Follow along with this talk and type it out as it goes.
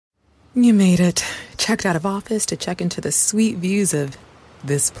You made it. Checked out of office to check into the sweet views of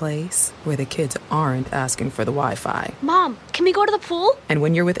this place where the kids aren't asking for the Wi-Fi. Mom, can we go to the pool? And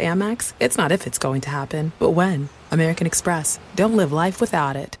when you're with Amex, it's not if it's going to happen, but when. American Express. Don't live life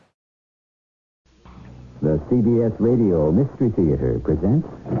without it. The CBS Radio Mystery Theater presents...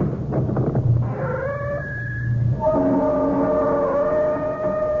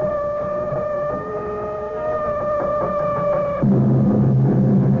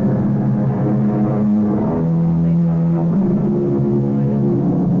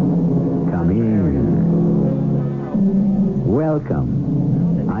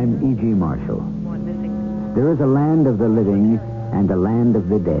 Welcome. I'm E.G. Marshall. There is a land of the living and a land of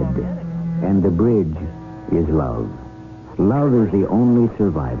the dead, and the bridge is love. Love is the only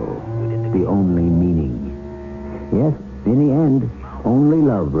survival, the only meaning. Yes, in the end, only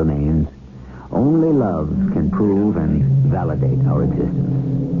love remains. Only love can prove and validate our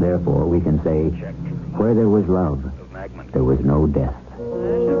existence. Therefore, we can say, where there was love, there was no death.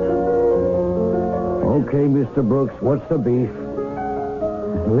 Okay, Mr. Brooks, what's the beef?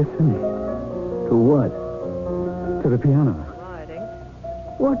 Listen. To what? To the piano.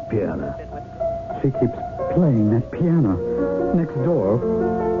 What piano? She keeps playing that piano next door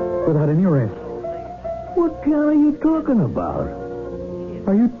without any rest. What piano are you talking about?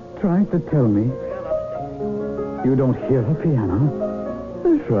 Are you trying to tell me you don't hear the piano?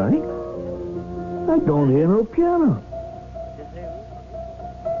 That's right. I don't hear no piano.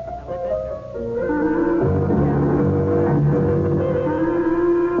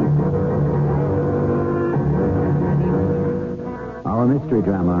 Our mystery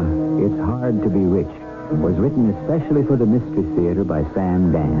drama, It's Hard to Be Rich, was written especially for the Mystery Theater by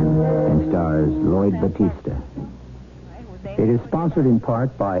Sam Dan and stars Lloyd Battista. It is sponsored in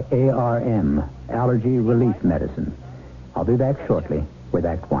part by ARM, Allergy Relief Medicine. I'll be back shortly with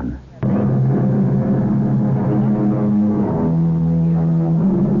Act One.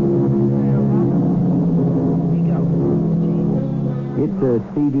 It's a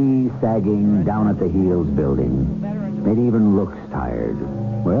seedy, sagging, down-at-the-heels building. It even looks tired.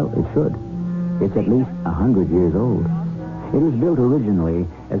 Well, it should. It's at least 100 years old. It was built originally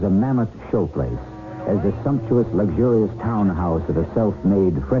as a mammoth showplace, as the sumptuous, luxurious townhouse of a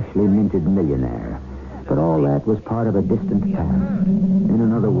self-made, freshly minted millionaire. But all that was part of a distant past, in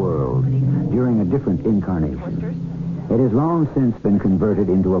another world, during a different incarnation. It has long since been converted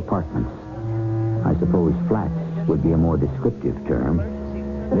into apartments. I suppose flats would be a more descriptive term.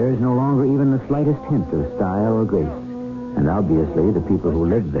 There is no longer even the slightest hint of style or grace. And obviously, the people who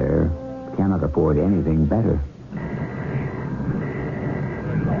live there cannot afford anything better.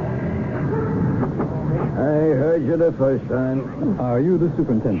 I heard you the first time. Are you the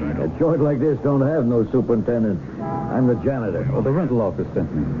superintendent? A joint like this don't have no superintendent. I'm the janitor. Oh, the rental office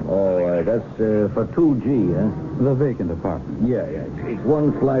sent me. Oh, that's for 2G, huh? The vacant apartment. Yeah. It's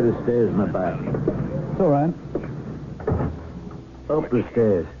one flight of stairs in the back. It's all right. Up the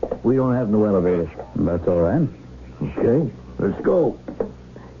stairs. We don't have no elevator. That's all right. Okay, let's go.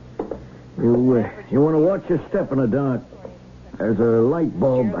 You want to watch your step in the dark. There's a light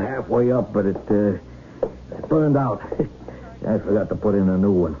bulb halfway up, but it burned out. I forgot to put in a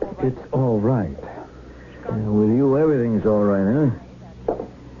new one. It's all right. With you, everything's all right, huh?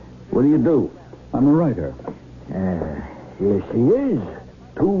 What do you do? I'm a writer. Here she is.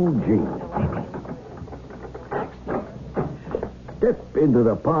 2G. Step into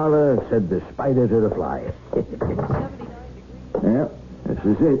the parlor, said the spider to the fly. Yeah, this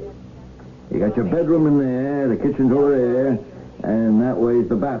is it. You got your bedroom in there, the kitchen's over there, and that way's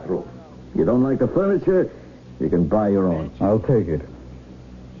the bathroom. You don't like the furniture, you can buy your own. I'll take it.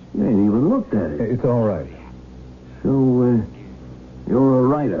 You ain't even looked at it. It's all right. So, you're a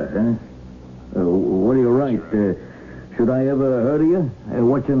writer, huh? What do you write? Should I ever heard of you?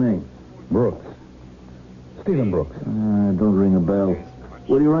 What's your name? Brooks. Stephen Brooks. Don't ring a bell.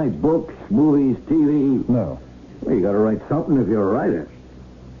 What do you write? Books, movies, TV? No. Well, you got to write something if you're a writer.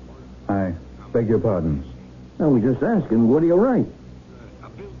 I beg your pardon. No, we're just asking, what do you write?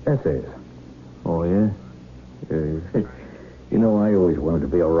 Essays. Oh, yeah? You know, I always wanted to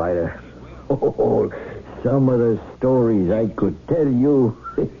be a writer. Oh, some of the stories I could tell you.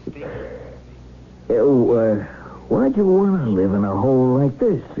 Why'd you want to live in a hole like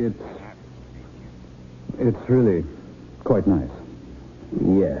this? It's really quite nice.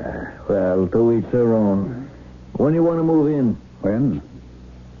 Yeah, well, to each their own. When do you want to move in? When?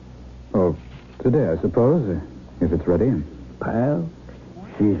 Oh, today, I suppose, if it's ready. Pal,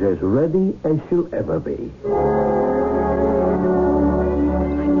 she's as ready as she'll ever be.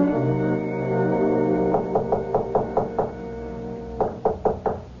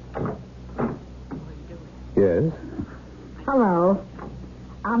 Yes? Hello.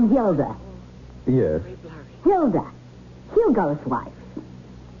 I'm Hilda. Yes. Hilda. Hugo's wife.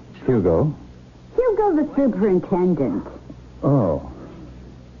 Hugo? Hugo the superintendent. Oh,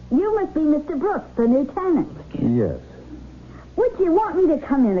 You must be Mr. Brooks, the new tenant. yes. Would you want me to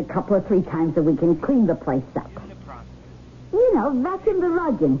come in a couple or 3 times a week and clean the place up? You know, vacuum the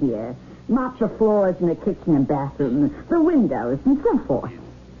rug in here, mop the floors in the kitchen and bathroom, the windows, and so forth.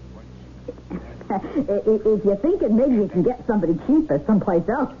 If you're thinking maybe you can get somebody cheaper someplace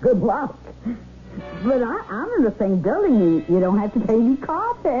else, good luck. But I'm in the same building. You don't have to pay me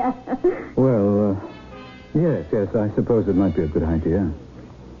car fare. Well, yes, I suppose it might be a good idea.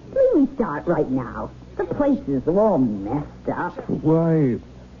 Let me start right now. The place is all messed up. Why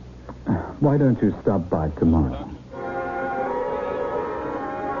don't you stop by tomorrow?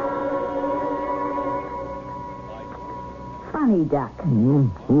 Funny duck.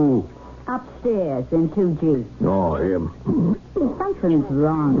 Who? Upstairs in 2G. Oh, him. Something's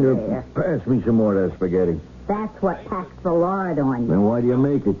wrong there. Pass me some more of that spaghetti. That's what packs the lard on you. Then why do you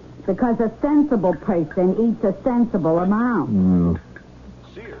make it? Because a sensible person eats a sensible amount.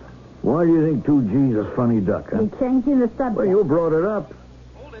 Why do you think 2G's a funny duck, huh? You're changing the subject. Well, you brought it up.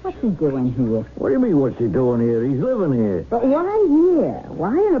 What's he doing here? What do you mean, what's he doing here? He's living here. But why here?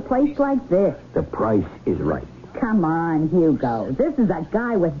 Why in a place like this? The price is right. Come on, Hugo. This is a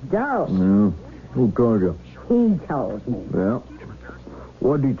guy with dough. No. Who told you? He told me. Well,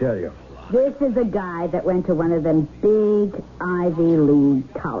 what'd he tell you? This is a guy that went to one of them big Ivy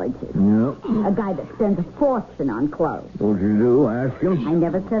League colleges. Yeah. A guy that spends a fortune on clothes. What'd you do? Ask him? I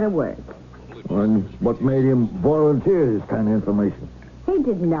never said a word. And what made him volunteer this kind of information? He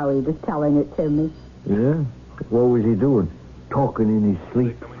didn't know he was telling it to me. Yeah? What was he doing? Talking in his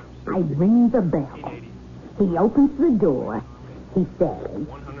sleep? I ring the bell. He opens the door. He says,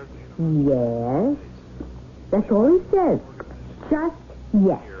 yes. That's all he says. Just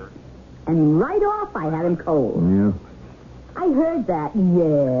yes. And right off, I had him cold. Yeah. I heard that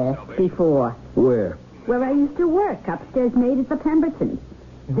yes before. Where? Where I used to work, upstairs made at the Pembertons.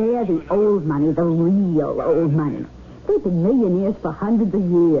 They're the old money, the real old money. They've been millionaires for hundreds of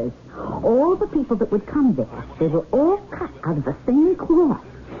years. All the people that would come there, they were all cut out of the same cloth.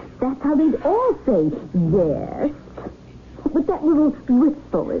 That's how they'd all say yes, with that little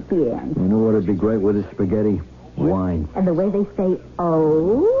whistle at the end. You know what'd be great with this spaghetti? Wine. And the way they say,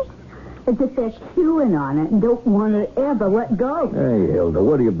 oh, as if they're chewing on it and don't want to ever let go. Hey, Hilda,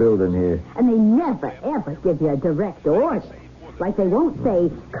 what are you building here? And they never, ever give you a direct order. Like they won't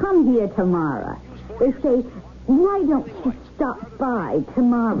say, come here tomorrow. They say, why don't you stop by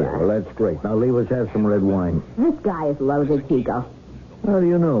tomorrow? Yeah, well, that's great. Now leave us have some red wine. This guy is loaded, Hugo. How do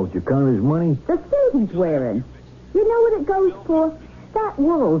you know? Did you count his money? The suit he's wearing. You know what it goes for? That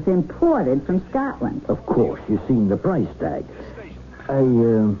wool's imported from Scotland. Of course. You've seen the price tag.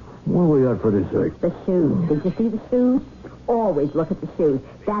 What we got for dessert? The shoes. Did you see the shoes? Always look at the shoes.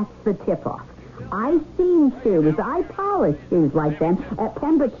 That's the tip-off. I've seen shoes. I polish shoes like them at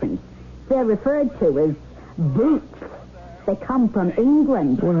Pemberton. They're referred to as boots. They come from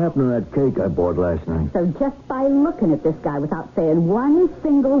England. What happened to that cake I bought last night? So just by looking at this guy without saying one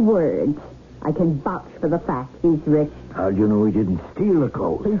single word, I can vouch for the fact he's rich. How'd you know he didn't steal the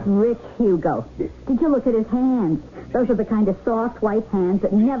coat? He's rich, Hugo. Did you look at his hands? Those are the kind of soft, white hands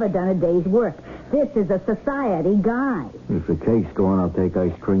that never done a day's work. This is a society guy. If the cake's gone, I'll take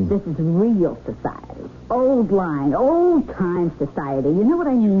ice cream. This is real society. Old line, old-time society. You know what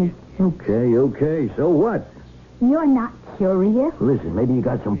I mean? Okay. So what? You're not curious? Listen, maybe you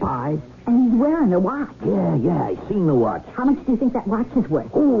got some pie? And he's wearing a watch. Yeah, I seen the watch. How much do you think that watch is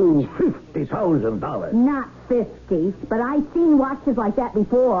worth? Oh, $50,000. Not 50, but I've seen watches like that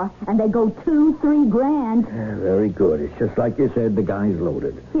before, and they go 2-3 grand. Yeah, very good. It's just like you said, the guy's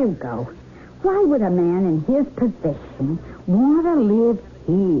loaded. Hugo, why would a man in his position want to live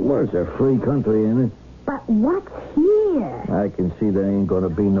here? Well, it's a free country, ain't it? But what's here? I can see there ain't going to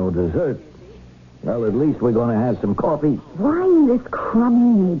be no dessert. Well, at least we're going to have some coffee. Why in this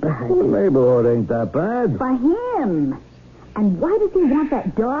crummy neighborhood? The neighborhood ain't that bad. For him. And why does he want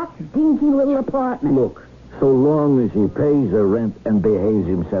that dark, dingy little apartment? Look, so long as he pays the rent and behaves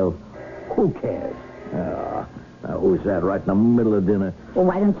himself, who cares? Now, who's that right in the middle of dinner? Well,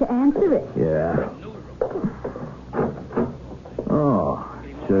 why don't you answer it? Yeah. Oh,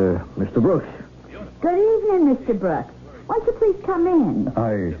 it's Mr. Brooks. Good evening, Mr. Brooks. Won't you please come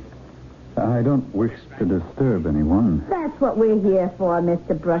in? I don't wish to disturb anyone. That's what we're here for,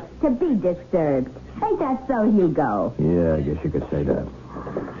 Mr. Brooks, to be disturbed. Ain't that so, Hugo? Yeah, I guess you could say that.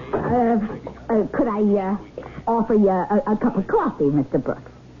 Could I offer you a cup of coffee, Mr.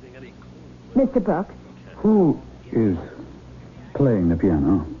 Brooks? Mr. Brooks, Who is playing the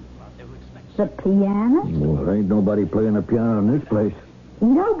piano? The piano? Well, there ain't nobody playing the piano in this place.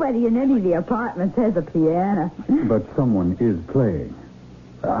 Nobody in any of the apartments has a piano. But someone is playing.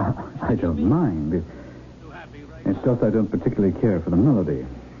 I don't mind. It's just I don't particularly care for the melody.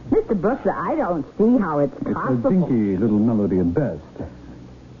 Mr. Brooks, I don't see how it's It's possible. a dinky little melody at best.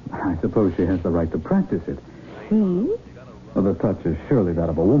 I suppose she has the right to practice it. See? Well, the touch is surely that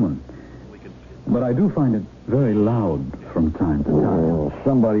of a woman. But I do find it very loud from time to time. Oh,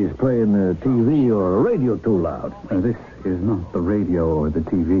 somebody's playing the TV or a radio too loud. This is not the radio or the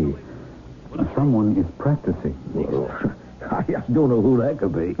TV. Someone is practicing. Well, I don't know who that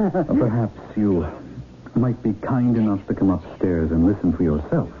could be. Perhaps you might be kind enough to come upstairs and listen for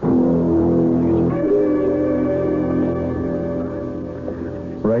yourself.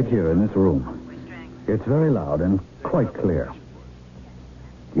 Right here in this room. It's very loud and quite clear.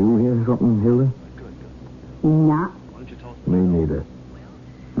 Do you hear something, Hilda? No. Me neither.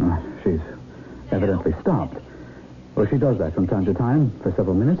 She's evidently stopped. Well, she does that from time to time for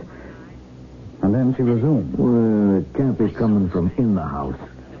several minutes. And then she resumes. Well, it can't be coming from in the house.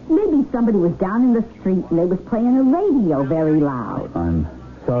 Maybe somebody was down in the street and they was playing the radio very loud. I'm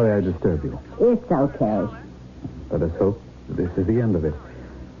sorry I disturbed you. It's okay. Let us hope this is the end of it.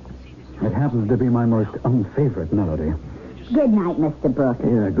 It happens to be my most unfavorite melody. Good night, Mr. Brooks.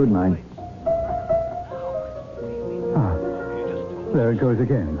 Yeah, good night. There it goes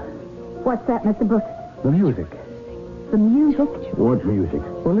again. What's that, Mr. Brooks? The music. The music? What music?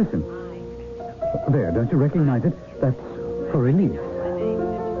 Well, listen. There, don't you recognize it? That's for release.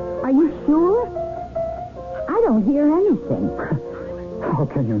 Are you sure? I don't hear anything. How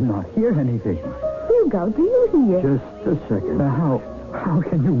can you not hear anything? Hugo, do you hear? Just a second. How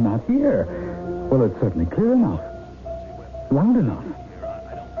can you not hear? Well, it's certainly clear enough. Loud enough.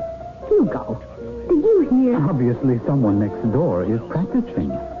 Hugo, do you hear? Obviously, someone next door is practicing.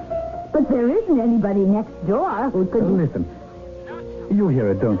 But there isn't anybody next door who could... Listen. You hear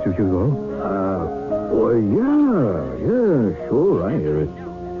it, don't you, Hugo? Well, yeah, sure, I hear it.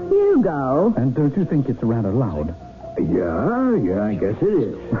 Hugo. And don't you think it's rather loud? Yeah, I guess it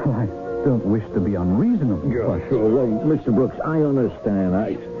is. Well, I don't wish to be unreasonable. Yeah, but... sure. Well, Mr. Brooks, I understand.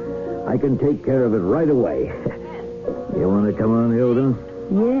 I can take care of it right away. You want to come on, Hilda?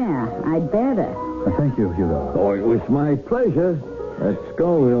 Yeah, I'd better. Thank you, Hugo. Oh, it was my pleasure. Let's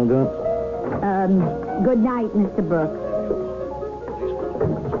go, Hilda. Good night, Mr. Brooks.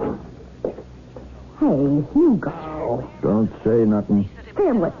 Hey, Hugo. Don't say nothing.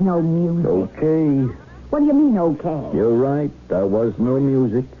 There was no music. Okay. What do you mean, okay? You're right. There was no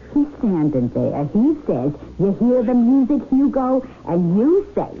music. He's standing there. He says, you hear the music, Hugo? And you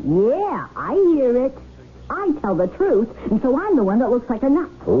say, yeah, I hear it. I tell the truth, and so I'm the one that looks like a nut.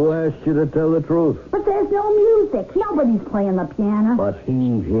 Who asked you to tell the truth? But there's no music. Nobody's playing the piano. But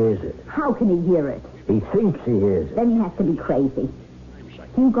he hears it. How can he hear it? He thinks he hears it. Then he has to be crazy.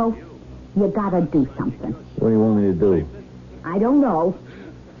 Hugo, you gotta do something. What do you want me to do? I don't know.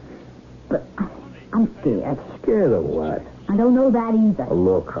 But I'm scared. Scared of what? I don't know that either. Oh,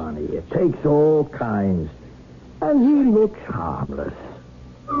 look, honey, it takes all kinds. And he looks harmless.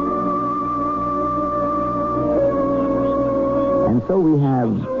 And so we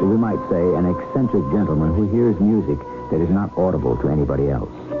have, we might say, an eccentric gentleman who hears music that is not audible to anybody else.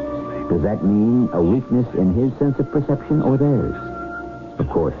 Does that mean a weakness in his sense of perception or theirs? Of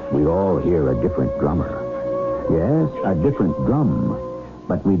course, we all hear a different drummer. Yes, a different drum.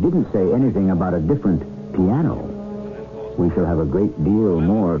 But we didn't say anything about a different piano. We shall have a great deal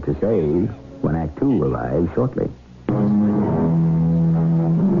more to say when Act Two arrives shortly.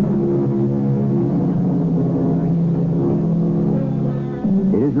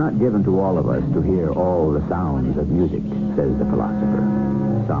 It is not given to all of us to hear all the sounds of music, says the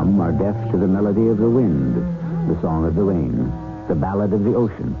philosopher. Some are deaf to the melody of the wind, the song of the rain, the ballad of the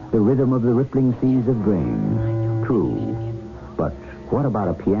ocean, the rhythm of the rippling seas of grain. True. But what about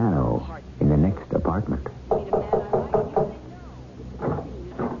a piano in the next apartment?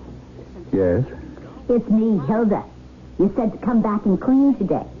 Yes? It's me, Hilda. You said to come back and clean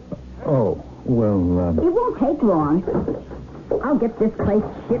today. Oh, well, It won't take long. I'll get this place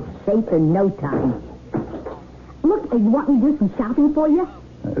ship shape in no time. Look, you want me to do some shopping for you?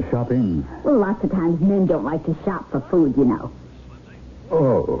 shopping. Well, lots of times men don't like to shop for food, you know.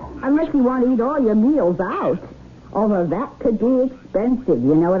 Oh, Unless you want to eat all your meals out. Although that could be expensive,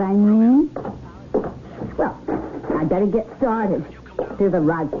 you know what I mean? Well, I better get started. Do the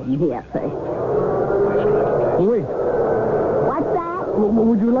rugging here first. wait. What's that?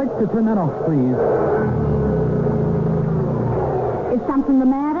 Would you like to turn that off, please? Is something the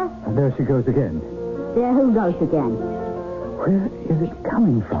matter? There she goes again. There, who goes again? Where is it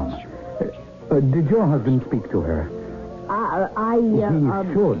coming from? Did your husband speak to her? He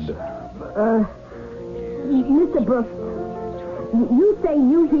should. Mr. Brooks, you say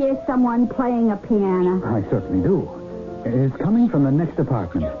you hear someone playing a piano. I certainly do. It's coming from the next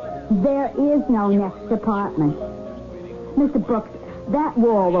apartment. There is no next apartment. Mr. Brooks, that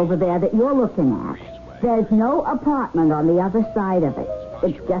wall over there that you're looking at, there's no apartment on the other side of it.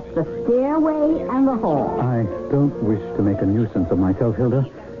 It's just the stairway and the hall. I don't wish to make a nuisance of myself, Hilda,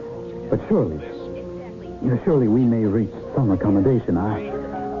 but surely we may reach some accommodation.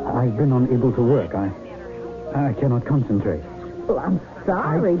 I've been unable to work. I cannot concentrate. Well, I'm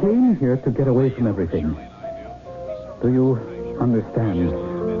sorry. I came here to get away from everything. Do you understand?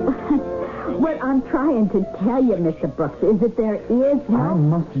 What I'm trying to tell you, Mr. Brooks, is that there is no... I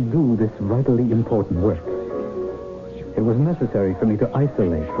must do this vitally important work. It was necessary for me to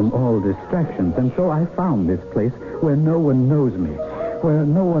isolate from all distractions, and so I found this place where no one knows me, where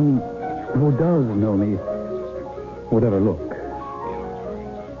no one who does know me would ever look.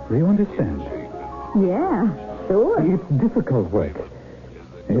 Do you understand? Yeah, sure. It's difficult work.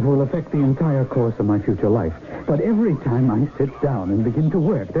 It will affect the entire course of my future life. But every time I sit down and begin to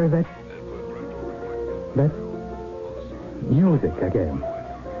work, there's that music again.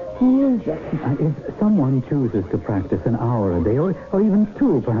 Music. If someone chooses to practice an hour a day, or even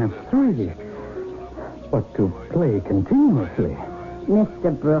 2, perhaps 3, but to play continuously...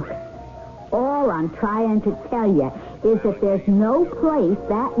 Mr. Brooks, all I'm trying to tell you is that there's no place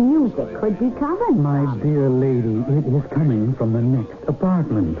that music could be coming My from. dear lady, it is coming from the next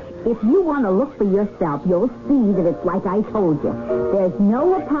apartment. If you want to look for yourself, you'll see that it's like I told you. There's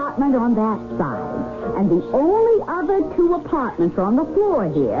no apartment on that side. And the only other 2 apartments on the floor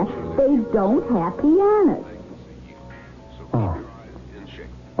here, they don't have pianos.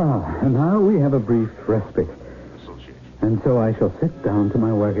 And now we have a brief respite. And so I shall sit down to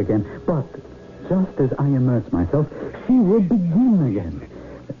my work again. But just as I immerse myself, she will begin again.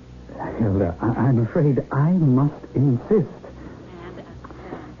 Hilda, I'm afraid I must insist.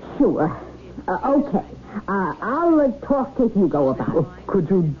 Sure. Okay. I'll talk to Hugo about it. Could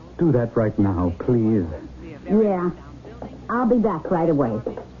you do that right now, please? Yeah. I'll be back right away.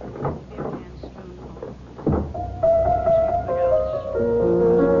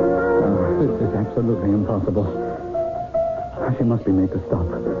 This is absolutely impossible. She must be made to stop.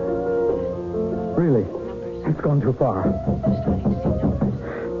 Really, it's gone too far.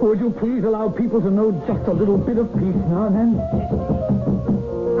 Would you please allow people to know just a little bit of peace now and then?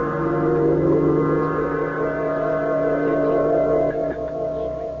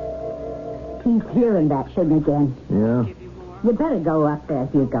 He's hearing that thing again. Yeah? You better go up there,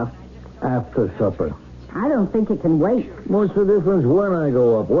 Hugo. After supper. I don't think it can wait. What's the difference when I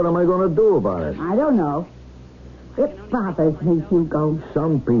go up? What am I going to do about it? I don't know. It bothers me, Hugo.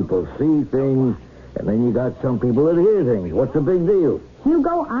 Some people see things, and then you got some people that hear things. What's the big deal?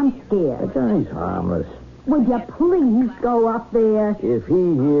 Hugo, I'm scared. That guy's harmless. Would you please go up there? If he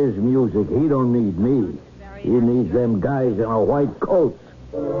hears music, he don't need me. He needs them guys in a white coat.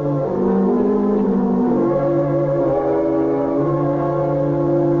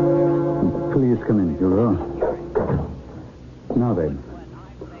 Please come in, Hugo. Now then,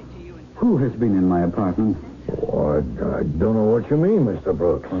 who has been in my apartment? Oh, I don't know what you mean, Mr.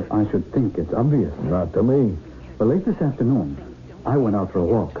 Brooks. Well, I should think it's obvious. Not to me. Well, late this afternoon, I went out for a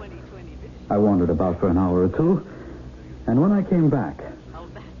walk. I wandered about for an hour or 2, and when I came back,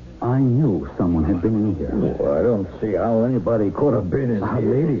 I knew someone had been in here. Well, I don't see how anybody could have been in here.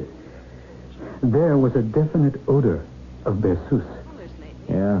 Lady, there was a definite odor of Berceuse.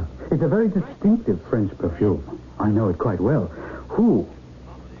 Yeah? It's a very distinctive French perfume. I know it quite well. Who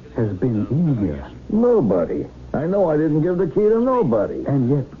has been in here? Nobody. I know I didn't give the key to nobody. And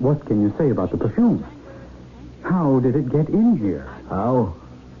yet, what can you say about the perfume? How did it get in here? How?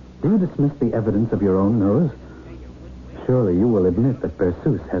 Do you dismiss the evidence of your own nose? Surely you will admit that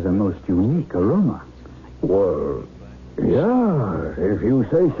Berceuse has a most unique aroma. Well, yeah, if you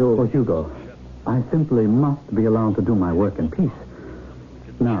say so. Well, Hugo, I simply must be allowed to do my work in peace.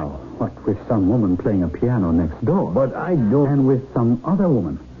 Now, what with some woman playing a piano next door? But I don't... And with some other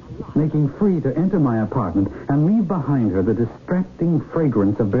woman making free to enter my apartment and leave behind her the distracting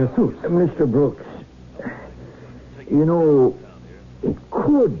fragrance of Berceuse. Mr. Brooks, you know, it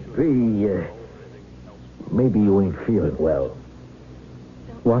could be... maybe you ain't feeling well.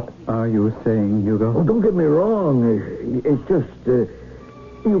 What are you saying, Hugo? Oh, don't get me wrong. It's just...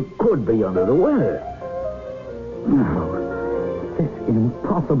 you could be under the weather. No. This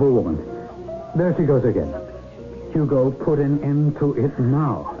impossible woman. There she goes again. Hugo, put an end to it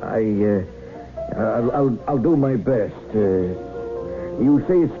now. I'll do my best. You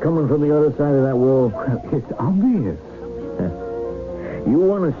say it's coming from the other side of that wall? Well, it's obvious. You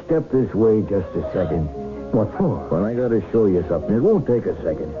want to step this way just a second? What for? Well, I got to show you something. It won't take a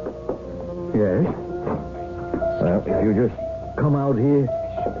second. Yes? Well, if you just come out here.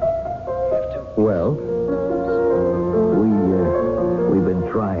 Well? We've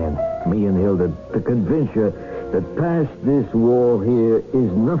been trying, me and Hilda, to convince you that past this wall here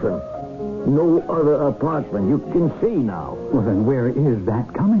is nothing. No other apartment. You can see now. Well, then where is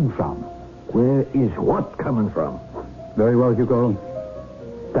that coming from? Where is what coming from? Very well, Hugo.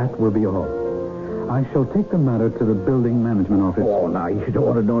 That will be all. I shall take the matter to the building management office. Oh, now, you don't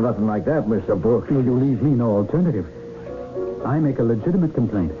want to know nothing like that, Mr. Brooks. Will you leave me no alternative? I make a legitimate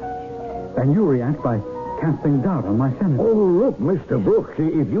complaint, and you react by casting doubt on my sanity. Oh, look, Mr. Brooks,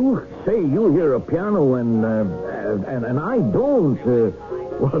 if you say you hear a piano and I don't,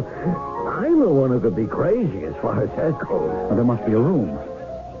 well, I'm the one who could be crazy as far as that goes. Well, there must be a room.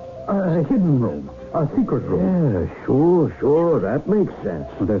 A hidden room. A secret room. Yeah, sure. That makes sense.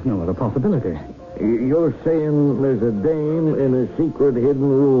 Well, there's no other possibility. You're saying there's a dame in a secret hidden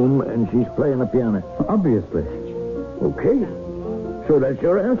room and she's playing the piano? Obviously. Okay. So that's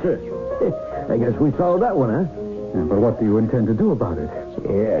your answer. I guess we solved that one, huh? Yeah, but what do you intend to do about it?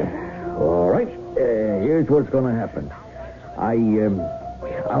 Yeah. All right. Here's what's going to happen.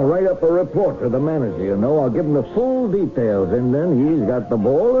 I'll write up a report to the manager, you know. I'll give him the full details, and then he's got the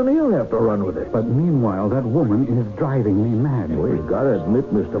ball, and he'll have to run with it. But meanwhile, that woman is driving me mad. We've got to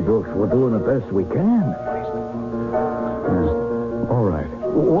admit, Mr. Brooks, we're doing the best we can. All right.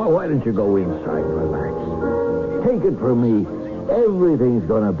 Why don't you go inside and relax? Take it from me, everything's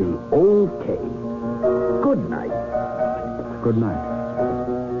going to be okay. Good night. Good night.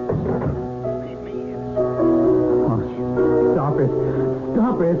 Oh, stop it.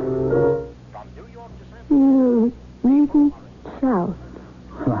 Stop it. You needn't shout.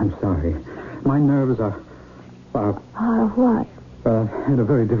 I'm sorry. My nerves are What? at a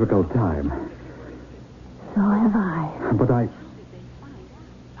very difficult time. So have I. But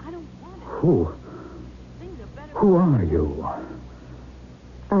Who are you?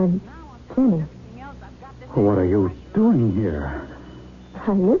 I'm Jenny. What are you doing here?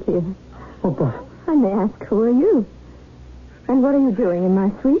 I live here. Oh, but I may ask, who are you? And what are you doing in my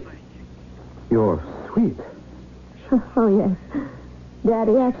suite? you're sweet. Oh, yes.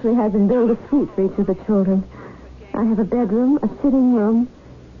 Daddy actually has him build a suite for each of the children. I have a bedroom, a sitting room,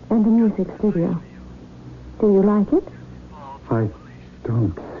 and a music studio. Do you like it? I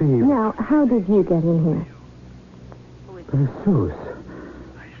don't see... Now, how did you get in here? Versus.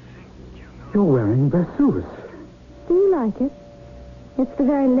 You're wearing Versus. Do you like it? It's the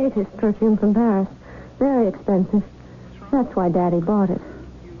very latest perfume from Paris. Very expensive. That's why Daddy bought it.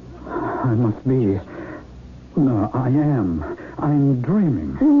 I must be... No, I am. I'm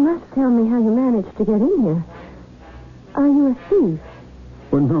dreaming. You must tell me how you managed to get in here. Are you a thief?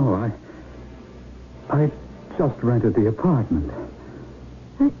 Well, no, I just rented the apartment.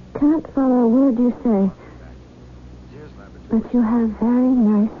 I can't follow a word you say. But you have very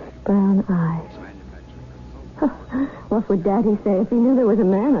nice brown eyes. What would Daddy say if he knew there was a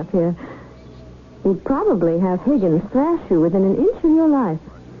man up here? He'd probably have Higgins thrash you within an inch of your life.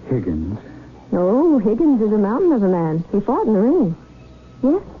 Higgins? No, Higgins is a mountain of a man. He fought in the ring.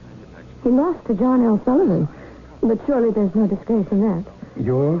 Yes, he lost to John L. Sullivan. But surely there's no disgrace in that.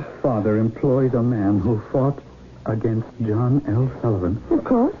 Your father employed a man who fought against John L. Sullivan? Of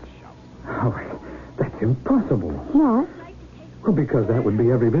course. Oh, that's impossible. Why? Well, because that would be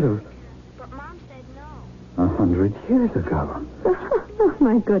every bit of... But Mom said no. 100 years ago. Oh,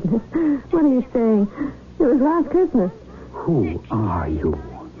 my goodness. What are you saying? It was last Christmas. Who are you?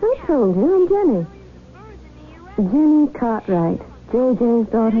 I told you, I'm Jenny. Jenny Cartwright. J.J.'s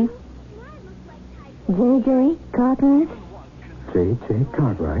daughter. J.J. Cartwright? J.J.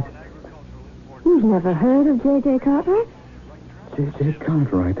 Cartwright? You've never heard of J.J. Cartwright? J.J.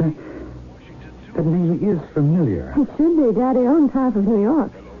 Cartwright? That name is familiar. It should be. Daddy owns half of New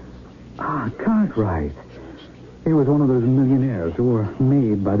York. Ah, Cartwright. He was one of those millionaires who were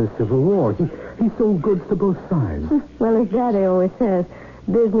made by the Civil War. He sold goods to both sides. Well, as Daddy always says,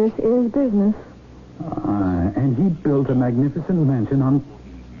 business is business. And he built a magnificent mansion on...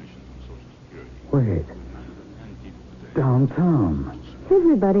 Wait. Downtown.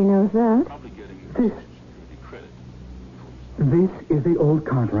 Everybody knows that. This is the old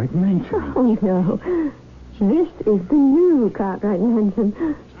Cartwright mansion. Oh, no. This is the new Cartwright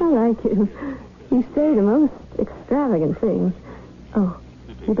mansion. I like you. You say the most extravagant things. Oh,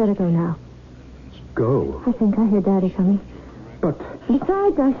 you better go now. Go. I think I hear Daddy coming. But...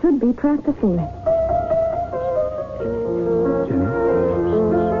 Besides, I should be practicing.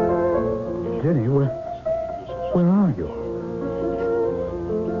 Jenny, where are you?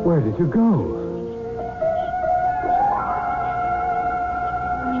 Where did you go?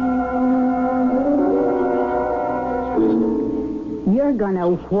 You're gonna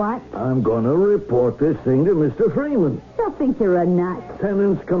what? I'm gonna report this thing to Mr. Freeman. They'll think you're a nut.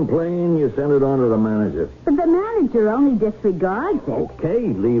 Tenants complain, you send it on to the manager. But the manager only disregards it. Okay,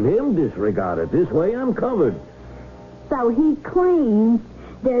 leave him disregard it. This way I'm covered. So he claims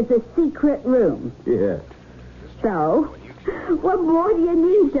there's a secret room. Yeah. So, what more do you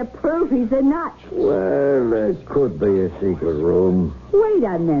need to prove he's a nut? Well, there could be a secret room. Wait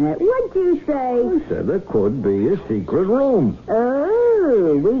a minute. What'd you say? I said there could be a secret room.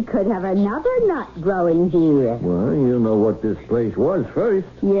 Oh, we could have another nut growing here. Well, you know what this place was first.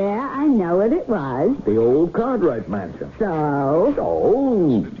 Yeah, I know what it was. The old Cartwright mansion. So?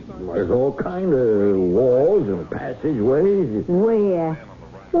 So, there's all kind of walls and passageways. Where?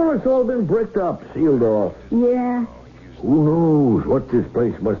 Well, it's all been bricked up, sealed off. Yeah. Who knows what this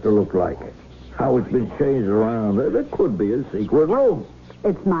place must have looked like? How it's been changed around. There could be a secret room.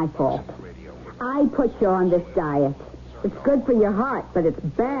 It's my fault. I put you on this diet. It's good for your heart, but it's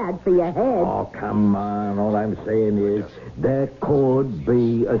bad for your head. Oh, come on. All I'm saying is there could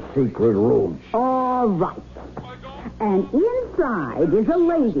be a secret room. All right. And inside is a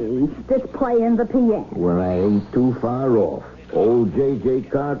lady that's playing the piano. Well, I ain't too far off. Old J.J.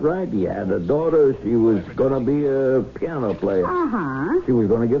 Cartwright, he had a daughter. She was going to be a piano player. Uh-huh. She was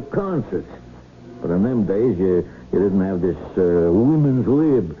going to give concerts. But in them days, you didn't have this women's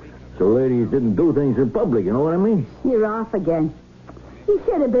lib. So ladies didn't do things in public, you know what I mean? You're off again. You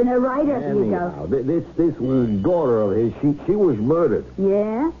should have been a writer. Anyhow, this daughter of his, she was murdered.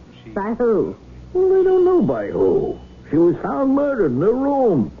 Yeah? By who? Well, they don't know by who. She was found murdered in her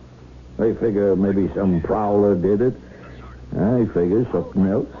room. They figure maybe some prowler did it. I figure something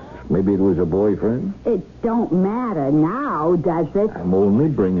else. Maybe it was a boyfriend. It don't matter now, does it? I'm only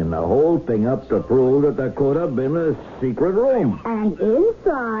bringing the whole thing up to prove that there could have been a secret room. And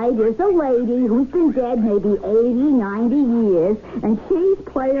inside is a lady who's been dead maybe 80, 90 years, and she's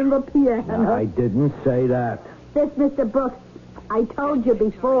playing the piano. I didn't say that. This Mr. Brooks, I told you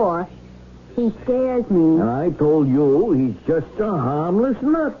before, he scares me. And I told you he's just a harmless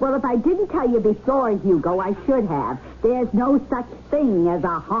nut. Well, if I didn't tell you before, Hugo, I should have. There's no such thing as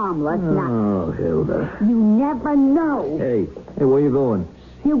a harmless nut. Oh, Hilda. You never know. Hey, where you going?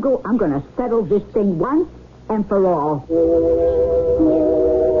 Hugo, I'm going to settle this thing once and for all.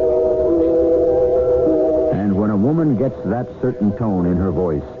 And when a woman gets that certain tone in her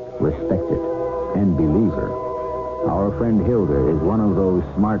voice, respect it and believe her. Our friend Hilda is one of those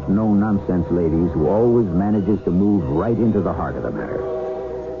smart, no-nonsense ladies who always manages to move right into the heart of the matter.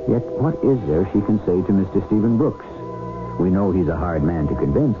 Yet what is there she can say to Mr. Stephen Brooks? We know he's a hard man to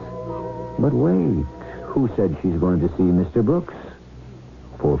convince. But wait, who said she's going to see Mr. Brooks?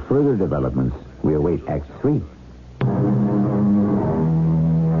 For further developments, we await Act 3.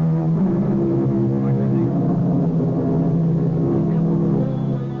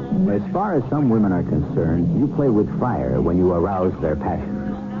 As far as some women are concerned, you play with fire when you arouse their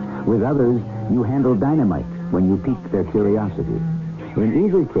passions. With others, you handle dynamite when you pique their curiosity. In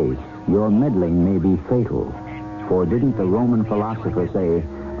either case, your meddling may be fatal. For didn't the Roman philosopher say,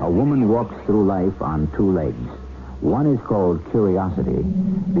 a woman walks through life on two legs? One is called curiosity,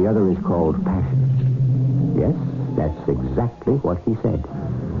 the other is called passion. Yes, that's exactly what he said.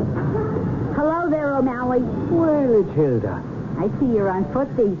 Hello there, O'Malley. Well, it's Hilda. I see you're on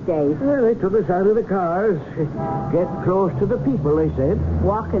foot these days. Well, they took us out of the cars. Get close to the people, they said.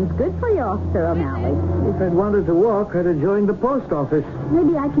 Walking's good for you, Sir O'Malley. If I'd wanted to walk, I'd have joined the post office.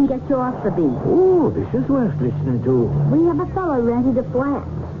 Maybe I can get you off the beat. Oh, this is worth listening to. We have a fellow rented a flat.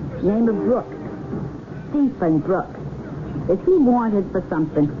 Name of Brooks. Stephen Brooks. Is he wanted for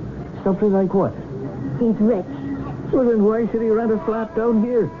something? Something like what? He's rich. Well, then why should he rent a flat down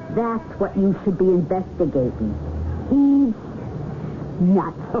here? That's what you should be investigating. He's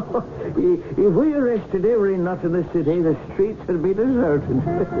nuts. If we arrested every nut in the city, the streets would be deserted.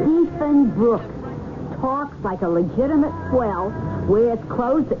 Stephen Brooks talks like a legitimate swell, wears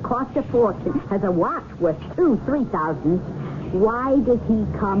clothes that cost a fortune, has a watch worth $2,000-3,000. Why does he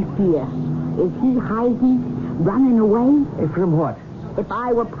come here? Is he hiding, running away? From what? If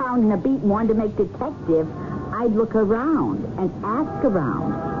I were pounding a beat and wanted to make detective, I'd look around and ask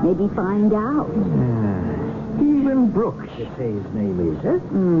around, maybe find out. Stephen Brooks, you say his name is, huh?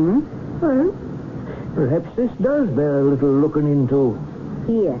 Mm-hmm. Well, perhaps this does bear a little looking into.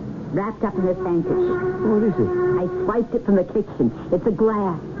 Here, wrapped up in this handkerchief. What is it? I swiped it from the kitchen. It's a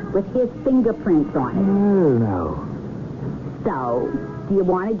glass with his fingerprints on it. Oh, no. So, do you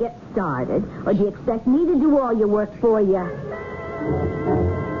want to get started, or do you expect me to do all your work for you?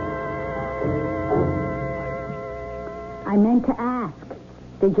 I meant to ask,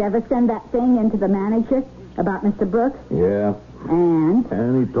 did you ever send that thing into the manager about Mr. Brooks? Yeah. And?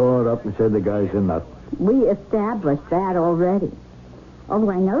 And he tore it up and said the guy's a nut. We established that already.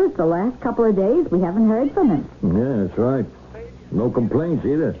 Although I noticed the last couple of days we haven't heard from him. Yeah, that's right. No complaints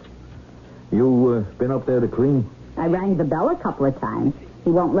either. You been up there to clean? I rang the bell a couple of times.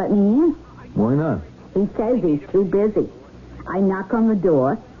 He won't let me in. Why not? He says he's too busy. I knock on the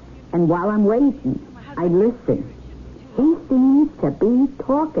door, and while I'm waiting, I listen. He seems to be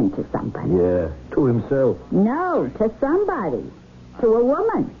talking to somebody. Yeah, to himself. No, to somebody. To a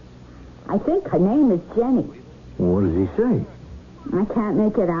woman. I think her name is Jenny. What does he say? I can't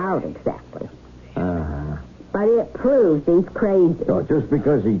make it out exactly. Uh-huh. But it proves he's crazy. Oh, just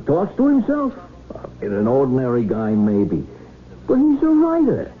because he talks to himself? In an ordinary guy, maybe. But he's a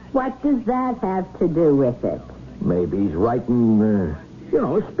writer. What does that have to do with it? Maybe he's writing,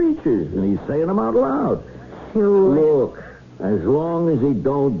 speeches, and he's saying them out loud. Sure. Look, as long as he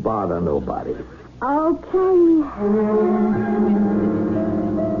don't bother nobody. Okay.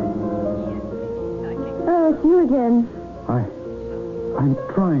 Oh, it's you again. I'm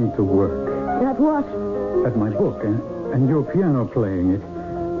trying to work. At what? At my book, and your piano playing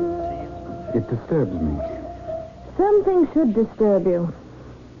it disturbs me. Something should disturb you.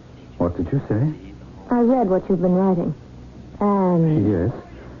 What did you say? I read what you've been writing. And Yes.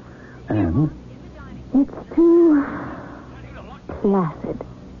 And? it's too placid.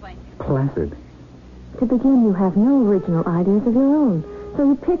 Placid. To begin, you have no original ideas of your own. So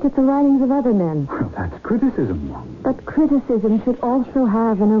you pick at the writings of other men. Well, that's criticism. But criticism should also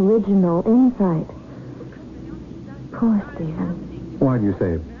have an original insight. Poor Stephen. Why do you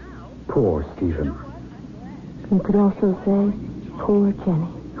say, poor Stephen? You could also say, poor Jenny.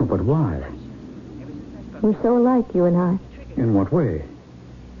 Oh, but why? We're so alike, you and I. In what way?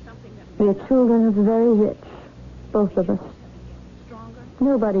 We're children of the very rich. Both of us.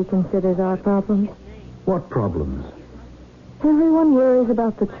 Nobody considers our problems. What problems? Everyone worries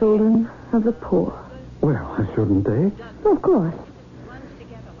about the children of the poor. Well, shouldn't they? Of course.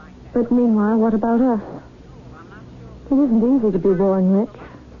 But meanwhile, what about us? It isn't easy to be born rich.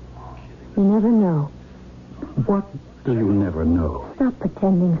 You never know. What do you never know? Stop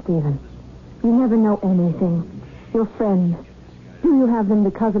pretending, Stephen. You never know anything. Your friends. Do you have them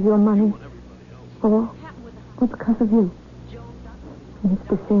because of your money? Or because of you? And it's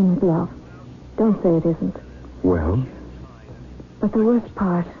the same with love. Don't say it isn't. Well? But the worst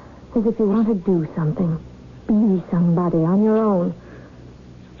part is if you want to do something, be somebody on your own.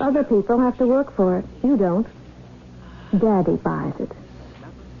 Other people have to work for it. You don't. Daddy buys it.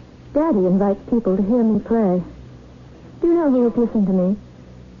 Daddy invites people to hear me play. Do you know who has listened to me?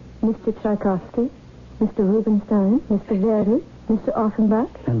 Mr. Tchaikovsky, Mr. Rubinstein, Mr. Verdi, Mr. Offenbach.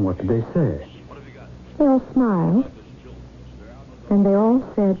 And what did they say? They all smiled. And they all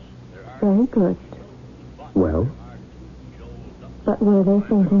said, very good. Well? But were they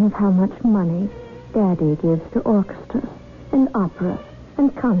thinking of how much money Daddy gives to orchestras and operas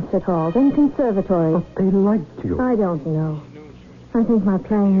and concert halls and conservatories? But they liked you. I don't know. I think my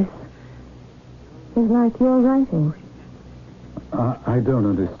playing is like your writing. I don't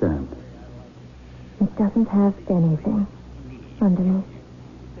understand. It doesn't have anything underneath.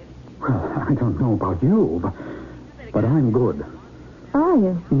 Well, I don't know about you, but I'm good. Are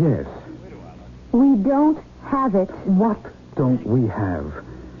you? Yes. We don't have it. What don't we have?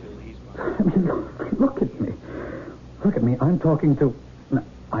 I mean, look at me. Look at me. I'm talking to...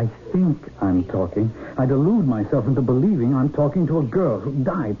 I think I'm talking. I delude myself into believing I'm talking to a girl who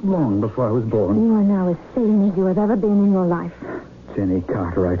died long before I was born. You are now as sane as you have ever been in your life. Jenny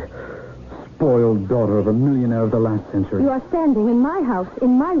Cartwright, spoiled daughter of a millionaire of the last century. You are standing in my house,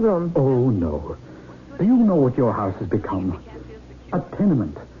 in my room. Oh, no. Do you know what your house has become? A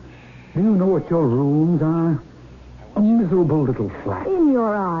tenement. Do you know what your rooms are? A miserable little flat. In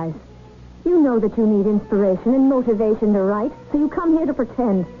your eyes. You know that you need inspiration and motivation to write, so you come here to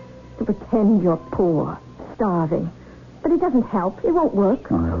pretend. To pretend you're poor, starving. But it doesn't help. It won't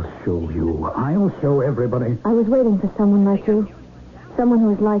work. I'll show you. I'll show everybody. I was waiting for someone like you. Someone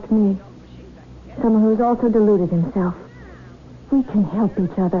who is like me. Someone who has also deluded himself. We can help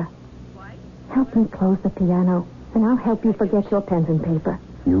each other. Help me close the piano, and I'll help you forget your pens and paper.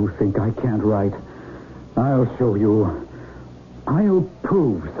 You think I can't write? I'll show you. I'll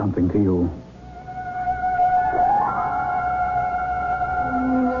prove something to you.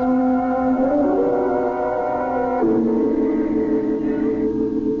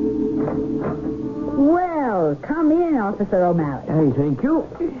 Well, come in, Officer O'Malley. Hey, thank you.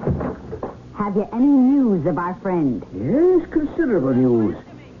 Have you any news of our friend? Yes, considerable news.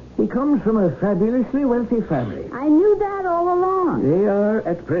 He comes from a fabulously wealthy family. I knew that all along. They are,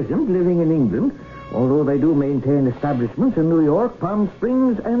 at present, living in England, although they do maintain establishments in New York, Palm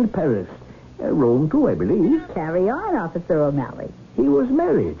Springs, and Paris. Rome, too, I believe. Carry on, Officer O'Malley. He was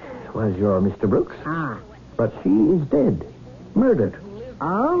married, was your Mr. Brooks. Ah. But she is dead. Murdered.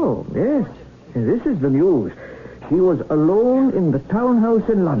 Oh. Yes. And this is the news. She was alone in the townhouse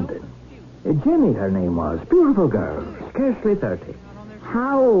in London. Jenny, her name was. Beautiful girl. Scarcely 30.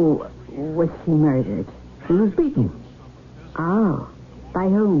 How was she murdered? She was beaten. Oh. By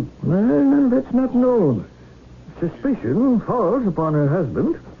whom? Well, that's not known. Suspicion falls upon her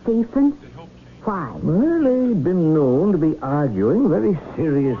husband. Stephen? Why? Well, they've been known to be arguing, very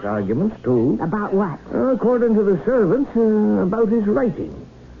serious arguments, too. About what? According to the servants, about his writing.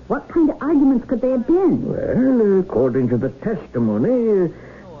 What kind of arguments could they have been? Well, according to the testimony,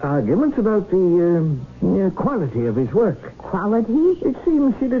 arguments about the quality of his work. Quality? It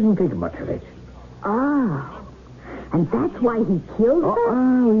seems she didn't think much of it. Oh. And that's why he killed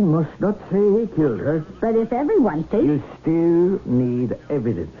her? We must not say he killed her. But if everyone thinks... You still need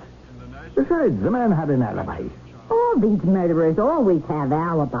evidence. Besides, the man had an alibi. All these murderers always have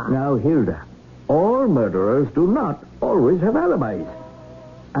alibis. Now, Hilda, all murderers do not always have alibis.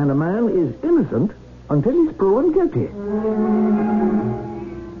 And a man is innocent until he's proven guilty.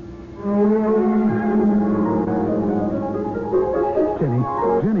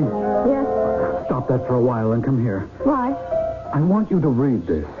 Jenny, Yes? stop that for a while and come here. Why? I want you to read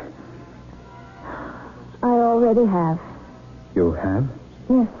this. I already have. You have?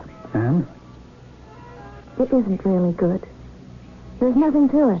 Yes. And? It isn't really good. There's nothing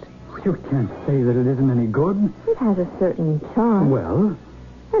to it. You can't say that it isn't any good. It has a certain charm. Well,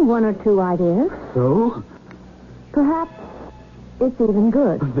 And one or two ideas. so? Perhaps it's even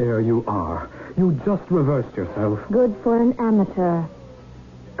good. There you are. You just reversed yourself. Good for an amateur.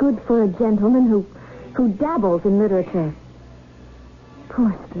 Good for a gentleman who dabbles in literature.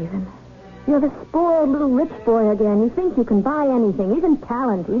 Poor Stephen. You're the spoiled little rich boy again. You think you can buy anything, even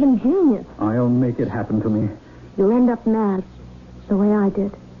talent, even genius. I'll make it happen to me. You'll end up mad, the way I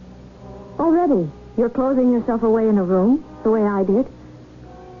did. Already, you're closing yourself away in a room, the way I did.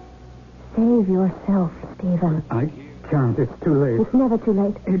 Save yourself, Stephen. I can't. It's too late. It's never too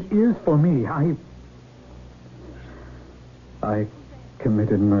late. It is for me. I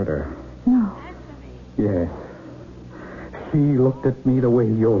committed murder. No. Yes. She looked at me the way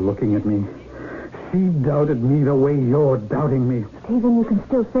you're looking at me. She doubted me the way you're doubting me. Stephen, you can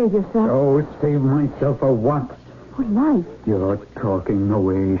still save yourself. Oh, save myself for what? For life. You're talking the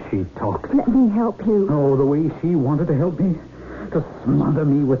way she talks. Let me help you. Oh, the way she wanted to help me. To smother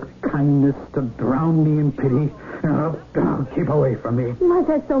me with kindness, to drown me in pity. Oh, keep away from me. Life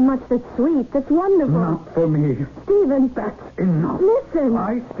has so much that's sweet, that's wonderful. Not for me. Stephen. That's enough. Listen.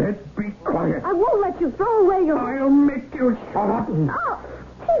 I said be quiet. I won't let you throw away your... I'll make you shut up. Oh,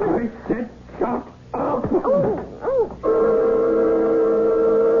 Stephen. I said shut up.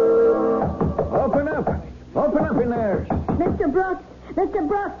 Open up. Open up in there. Mr. Brooks! Mr.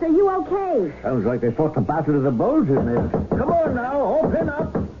 Brooks, are you okay? Sounds like they fought the battle of the bulge in there. Come on now, open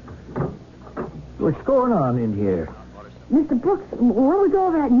up. What's going on in here? Mr. Brooks, what was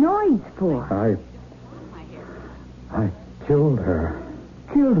all that noise for? I killed her.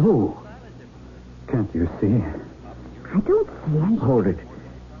 Killed who? Can't you see? I don't see any. Hold it.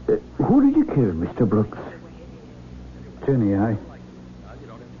 Who did you kill, Mr. Brooks? Jenny, I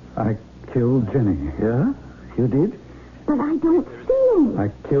killed Jenny. Yeah? You did? But I don't see any.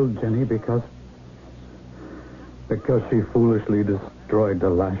 I killed Jenny because she foolishly destroyed the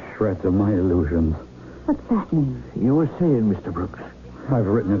last shreds of my illusions. What's that mean? You were saying, Mr. Brooks. I've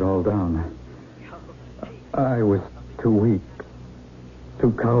written it all down. I was too weak,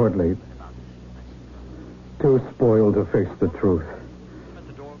 too cowardly, too spoiled to face the truth.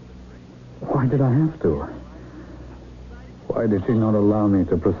 Why did I have to? Why did she not allow me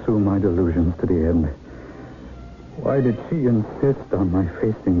to pursue my delusions to the end? Why did she insist on my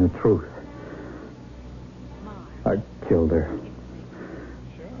facing the truth? I killed her.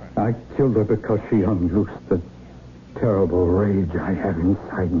 I killed her because she unloosed the terrible rage I have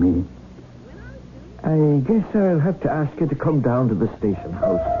inside me. I guess I'll have to ask you to come down to the station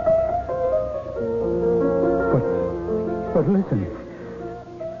house. But listen.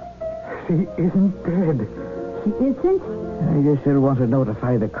 She isn't dead. She isn't? I guess you'll want to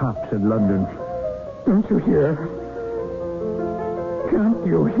notify the cops in London. Don't you hear? Can't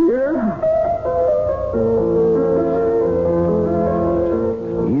you hear?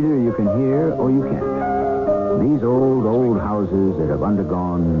 Either you can hear or you can't. These old houses that have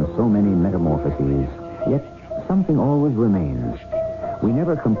undergone so many metamorphoses, yet something always remains. We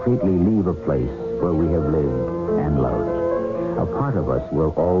never completely leave a place where we have lived and loved. A part of us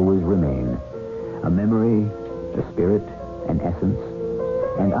will always remain. A memory, a spirit, an essence.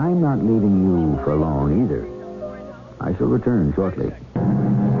 And I'm not leaving you for long either. I shall return shortly.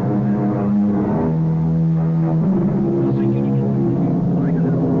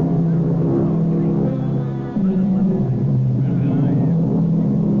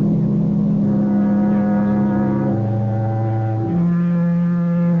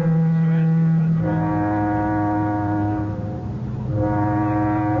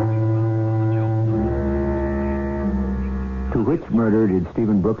 Which murder did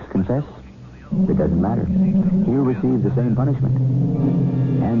Stephen Brooks confess? It doesn't matter. He'll receive the same punishment.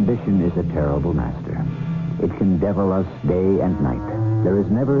 Ambition is a terrible master. It can devil us day and night. There is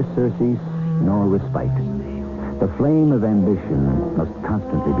never surcease nor respite. The flame of ambition must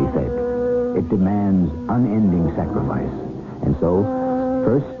constantly be fed. It demands unending sacrifice. And so,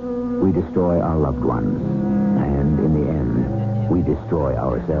 first, we destroy our loved ones. And in the end, we destroy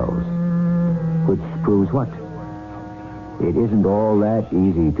ourselves. Which proves what? It isn't all that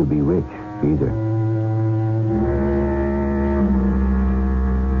easy to be rich, either.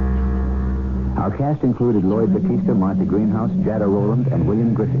 Our cast included Lloyd Battista, Martha Greenhouse, Jada Rowland, and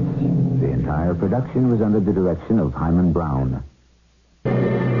William Griffiths. The entire production was under the direction of Hyman Brown.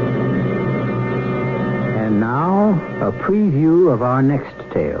 And now, a preview of our next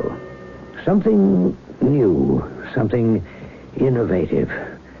tale. Something new, something innovative,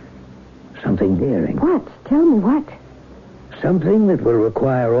 something daring. What? Tell me what? Something that will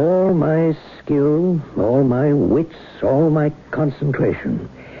require all my skill, all my wits, all my concentration.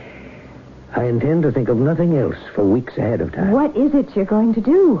 I intend to think of nothing else for weeks ahead of time. What is it you're going to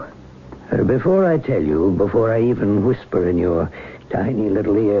do? Before I tell you, before I even whisper in your tiny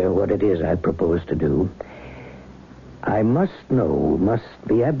little ear what it is I propose to do, I must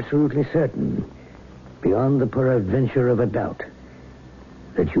be absolutely certain, beyond the peradventure of a doubt,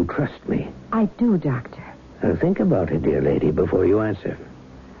 that you trust me. I do, Doctor. Now, think about it, dear lady, before you answer.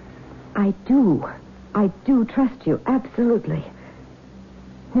 I do. I do trust you, absolutely.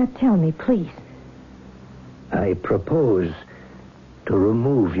 Now tell me, please. I propose to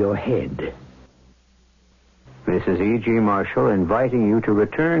remove your head. This is E.G. Marshall inviting you to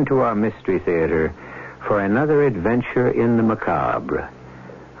return to our Mystery Theater for another adventure in the macabre.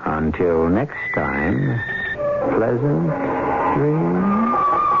 Until next time, pleasant dreams.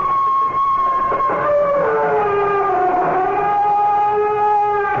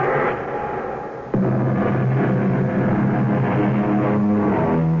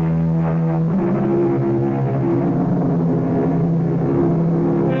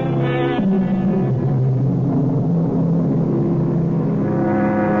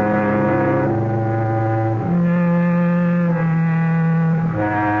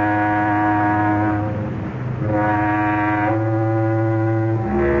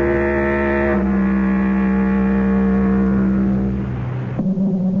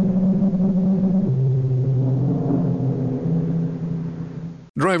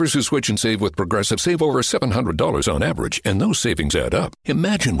 Drivers who switch and save with Progressive save over $700 on average, and those savings add up.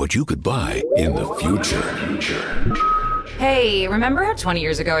 Imagine what you could buy in the future. Hey, remember how 20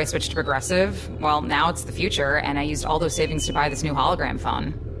 years ago I switched to Progressive? Well, now it's the future, and I used all those savings to buy this new hologram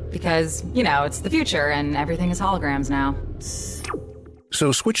phone. Because, it's the future, and everything is holograms now.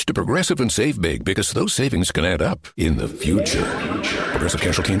 So switch to Progressive and save big, because those savings can add up in the future. Progressive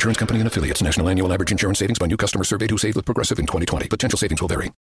Casualty Insurance Company and Affiliates. National annual average insurance savings by new customers surveyed who saved with Progressive in 2020. Potential savings will vary.